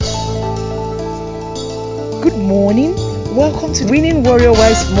Good morning. Welcome to Winning Warrior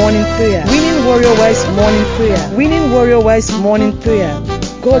Wise Morning Prayer. Winning Warrior Wise Morning Prayer. Winning Warrior Wise Morning Prayer.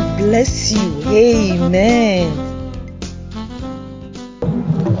 God bless you. Amen.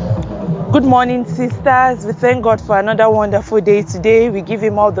 Good morning, sisters. We thank God for another wonderful day today. We give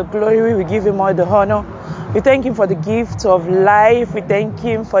Him all the glory. We give Him all the honor. We thank Him for the gift of life. We thank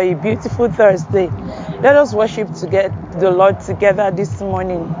Him for a beautiful Thursday. Let us worship together, the Lord together this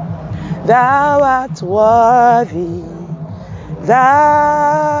morning. Thou art worthy.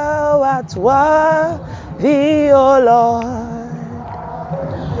 Thou art worthy, O Lord,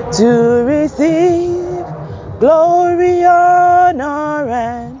 to receive glory, honor,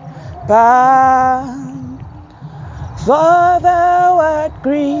 and power. For thou art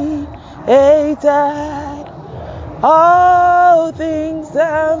created all things,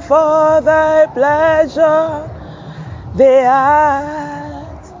 and for thy pleasure they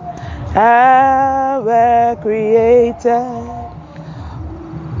were created.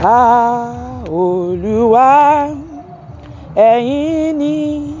 Olúwa, ẹ̀yin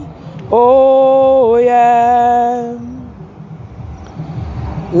ni ó yẹ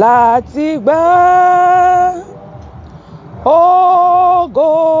láti gbà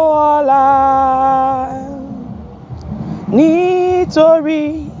ògo ọlá,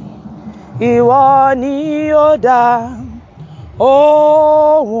 nítorí ìwọ ni ó dá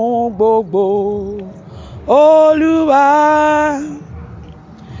ohun gbogbo. Olúwa,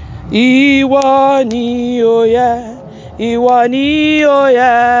 ìwọ ni ó yẹ, ìwọ ni ó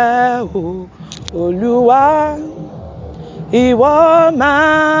yẹ o. Olúwa, ìwọ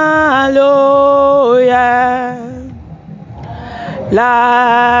máa ló yẹ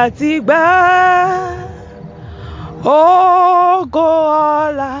láti gbà ògo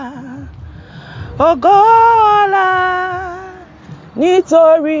ọlá,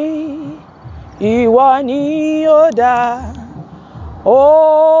 nítorí ìwọ ni ó dá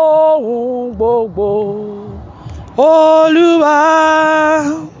ohun gbogbo. Olúwa,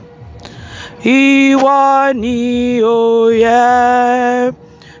 ìwọ ni ó yẹ.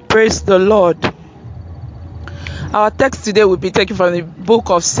 Praise the Lord. Our text today will be taken from the book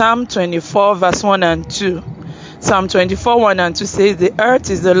of Psalm 24, verse 1 and 2. Psalm 24, 1 and 2 says, "The earth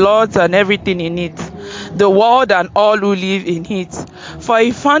is the Lord's and everything in it, the world and all who live in it. For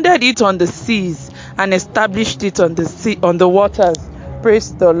He founded it on the seas and established it on the waters."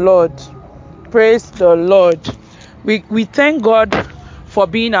 Praise the Lord. Praise the Lord. We thank God for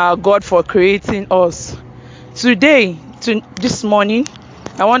being our God, for creating us. This morning,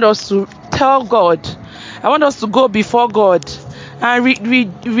 I want us to tell God, I want us to go before God and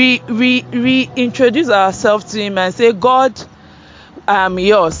reintroduce ourselves to Him and say, God, I am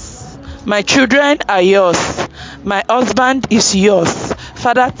yours. My children are yours. My husband is yours.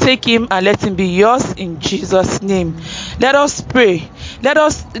 Father, take him and let him be yours in Jesus' name. Let us pray. Let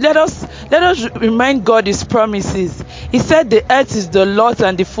us remind God His promises. He said the earth is the Lord's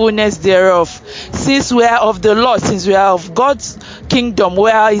and the fullness thereof. Since we are of the Lord, since we are of God's kingdom,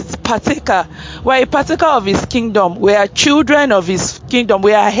 we are His partaker. We are a partaker of His kingdom. We are children of His kingdom.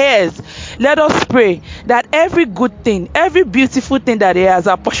 We are heirs. Let us pray that every good thing, every beautiful thing that He has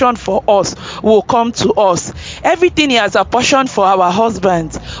apportioned for us will come to us. Everything He has apportioned for our husbands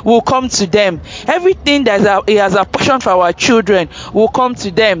will come to them. Everything that He has apportioned for our children will come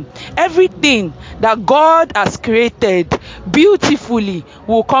to them. Everything that God has created beautifully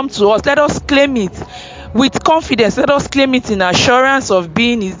will come to us. Let us claim it with confidence. Let us claim it in assurance of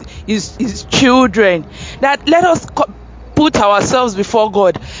being His children. That let us put ourselves before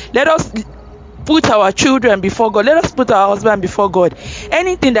God. Let us put our children before God. Let us put our husband before God.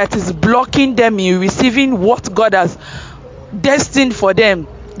 Anything that is blocking them in receiving what God has destined for them,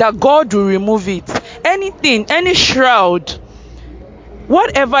 that God will remove it. Anything, any shroud,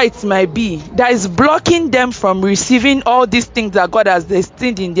 whatever it might be, that is blocking them from receiving all these things that God has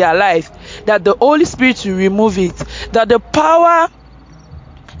destined in their life, that the Holy Spirit will remove it. That the power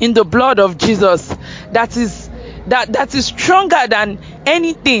in the blood of Jesus that is stronger than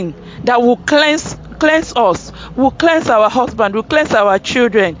anything, that will cleanse us, will cleanse our husband, will cleanse our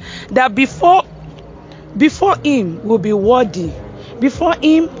children, that before Him will be worthy, before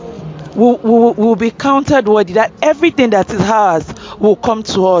Him will be counted worthy, that everything that is ours will come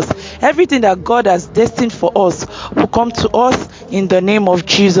to us. Everything that God has destined for us will come to us in the name of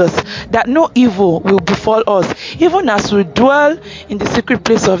Jesus. That no evil will befall us, even as we dwell in the secret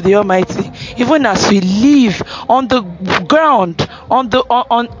place of the Almighty, even as we live on the ground,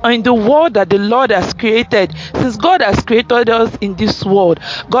 in the world that the Lord has created. Since God has created us in this world,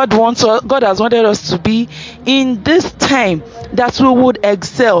 God has wanted us to be in this time that we would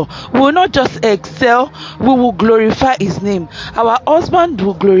excel. We will not just excel, we will glorify His name. Our husband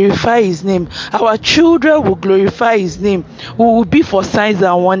will glorify His name. Our children will glorify His name. We will be for signs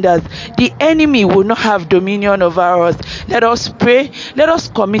and wonders. The enemy will not have dominion over us. Let us pray. Let us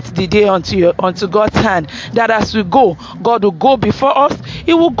commit the day unto God's hand, that as we go, God will go before us.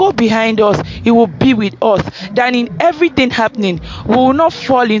 He will go behind us. He will be with us. That in everything happening, we will not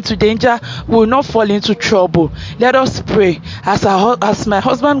fall into danger. We will not fall into trouble. Let us pray. As my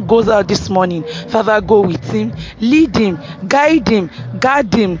husband goes out this morning, Father, go with him, lead him, guide him,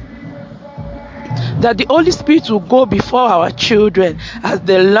 guard him, that the Holy Spirit will go before our children as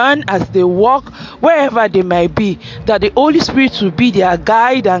they learn, as they walk, wherever they might be, that the Holy Spirit will be their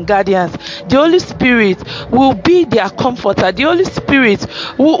guide and guardians. The Holy Spirit will be their comforter. The Holy Spirit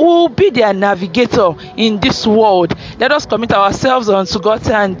will be their navigator in this world. Let us commit ourselves unto God's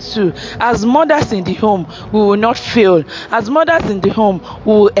hand too. As mothers in the home, we will not fail. As mothers in the home,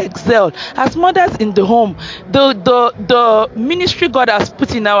 we will excel. As mothers in the home, the ministry God has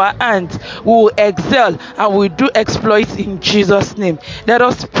put in our hands, we will excel and we will do exploits in Jesus' name. Let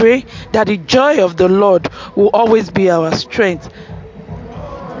us pray that the joy of the Lord will always be our strength.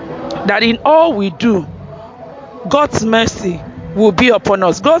 That in all we do, God's mercy will be upon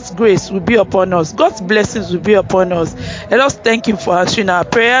us. God's grace will be upon us. God's blessings will be upon us. Let us thank Him for answering our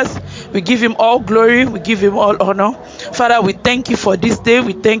prayers. We give Him all glory. We give Him all honor. Father, we thank You for this day.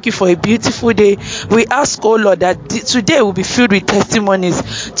 We thank You for a beautiful day. We ask, oh Lord, that today will be filled with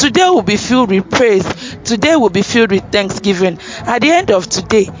testimonies. Today will be filled with praise. Today will be filled with thanksgiving. At the end of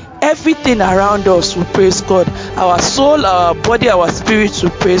today, everything around us will praise God. Our soul, our body, our spirit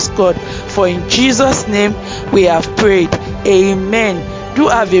will praise God. For in Jesus' name we have prayed. Amen. Do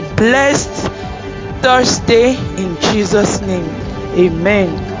have a blessed Thursday in Jesus' name. Amen.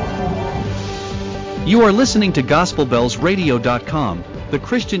 You are listening to GospelBellsRadio.com, the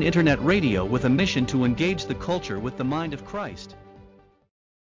Christian internet radio with a mission to engage the culture with the mind of Christ.